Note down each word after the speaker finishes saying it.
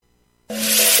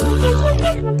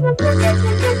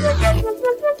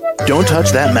Don't touch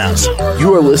that mouse.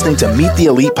 You are listening to Meet the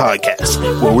Elite Podcast,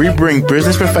 where we bring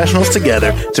business professionals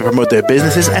together to promote their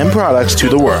businesses and products to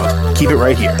the world. Keep it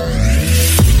right here.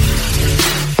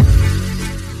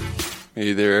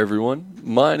 Hey there, everyone.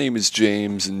 My name is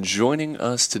James, and joining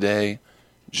us today,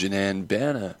 Janan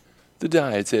Bana, the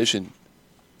dietitian.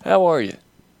 How are you?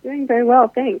 Doing very well,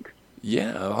 thanks.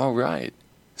 Yeah, all right.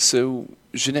 So,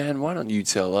 Janan, why don't you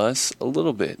tell us a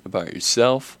little bit about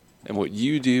yourself and what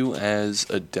you do as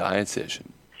a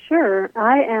dietitian? Sure.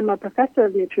 I am a professor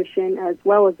of nutrition as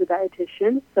well as a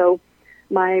dietitian, so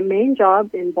my main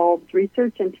job involves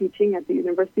research and teaching at the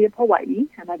University of Hawaii,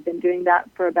 and I've been doing that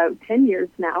for about 10 years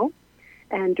now.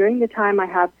 And during the time I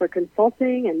have for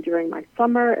consulting and during my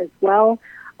summer as well,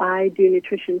 I do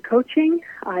nutrition coaching.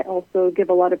 I also give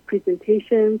a lot of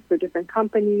presentations for different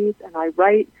companies, and I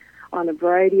write on a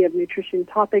variety of nutrition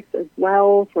topics as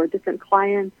well for different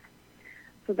clients.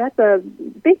 So that's a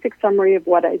basic summary of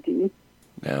what I do.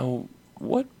 Now,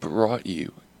 what brought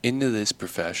you into this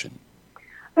profession?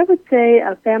 I would say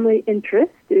a family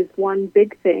interest is one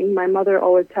big thing. My mother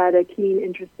always had a keen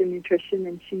interest in nutrition,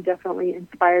 and she definitely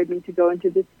inspired me to go into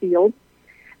this field.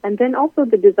 And then also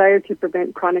the desire to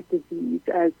prevent chronic disease,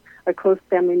 as a close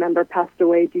family member passed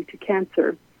away due to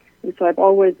cancer. And so I've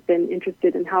always been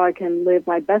interested in how I can live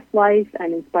my best life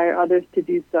and inspire others to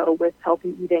do so with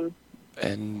healthy eating.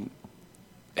 And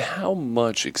how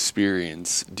much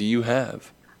experience do you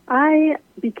have? I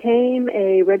became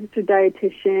a registered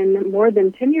dietitian more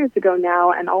than 10 years ago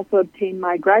now, and also obtained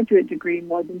my graduate degree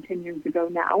more than 10 years ago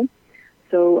now.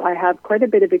 So I have quite a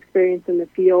bit of experience in the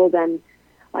field, and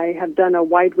I have done a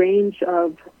wide range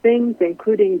of things,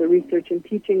 including the research and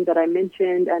teaching that I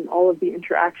mentioned and all of the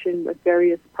interaction with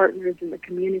various partners in the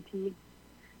community.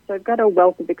 So I've got a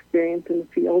wealth of experience in the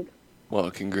field.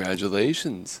 Well,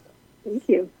 congratulations. Thank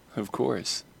you. Of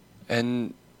course.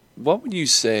 And what would you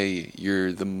say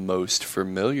you're the most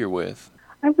familiar with?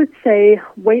 I would say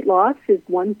weight loss is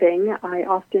one thing. I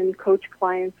often coach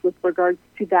clients with regards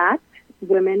to that.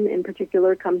 Women in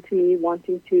particular come to me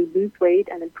wanting to lose weight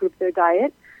and improve their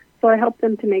diet. So I help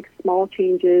them to make small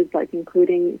changes, like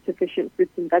including sufficient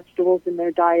fruits and vegetables in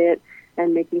their diet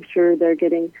and making sure they're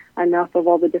getting enough of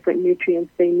all the different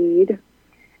nutrients they need.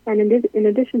 And in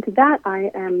addition to that,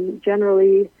 I am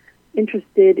generally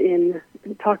interested in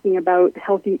talking about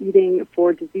healthy eating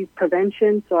for disease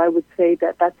prevention. So I would say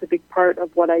that that's a big part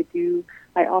of what I do.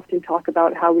 I often talk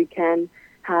about how we can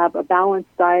have a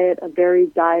balanced diet, a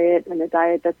varied diet, and a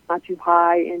diet that's not too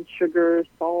high in sugar,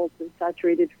 salt, and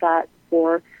saturated fat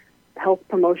for health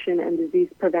promotion and disease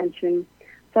prevention.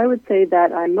 So I would say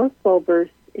that I'm most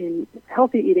well-versed in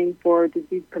healthy eating for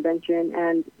disease prevention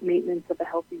and maintenance of a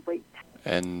healthy weight.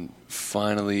 And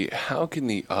finally, how can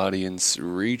the audience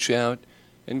reach out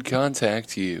and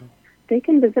contact you? They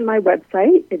can visit my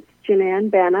website. It's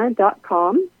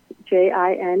jananbanna.com,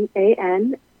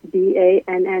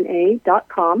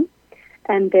 JINANBANNA.com,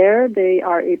 and there they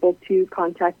are able to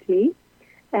contact me.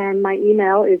 And my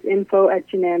email is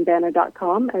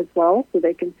info@jananbanna.com as well, so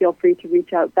they can feel free to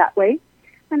reach out that way.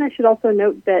 And I should also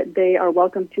note that they are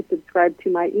welcome to subscribe to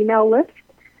my email list,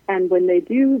 and when they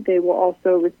do, they will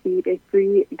also receive a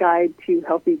free guide to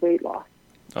healthy weight loss.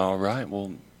 All right.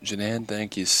 Well, Janan,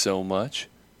 thank you so much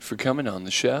for coming on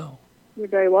the show. You're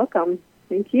very welcome.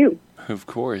 Thank you. Of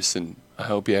course, and I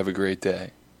hope you have a great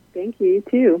day. Thank you, you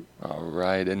too. All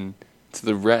right, and to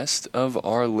the rest of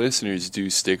our listeners, do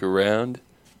stick around.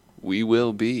 We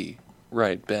will be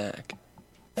right back.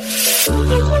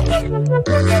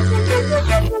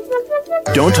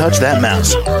 Don't touch that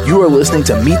mouse. You are listening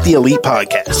to Meet the Elite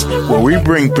Podcast, where we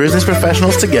bring business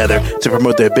professionals together to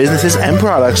promote their businesses and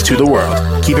products to the world.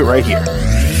 Keep it right here.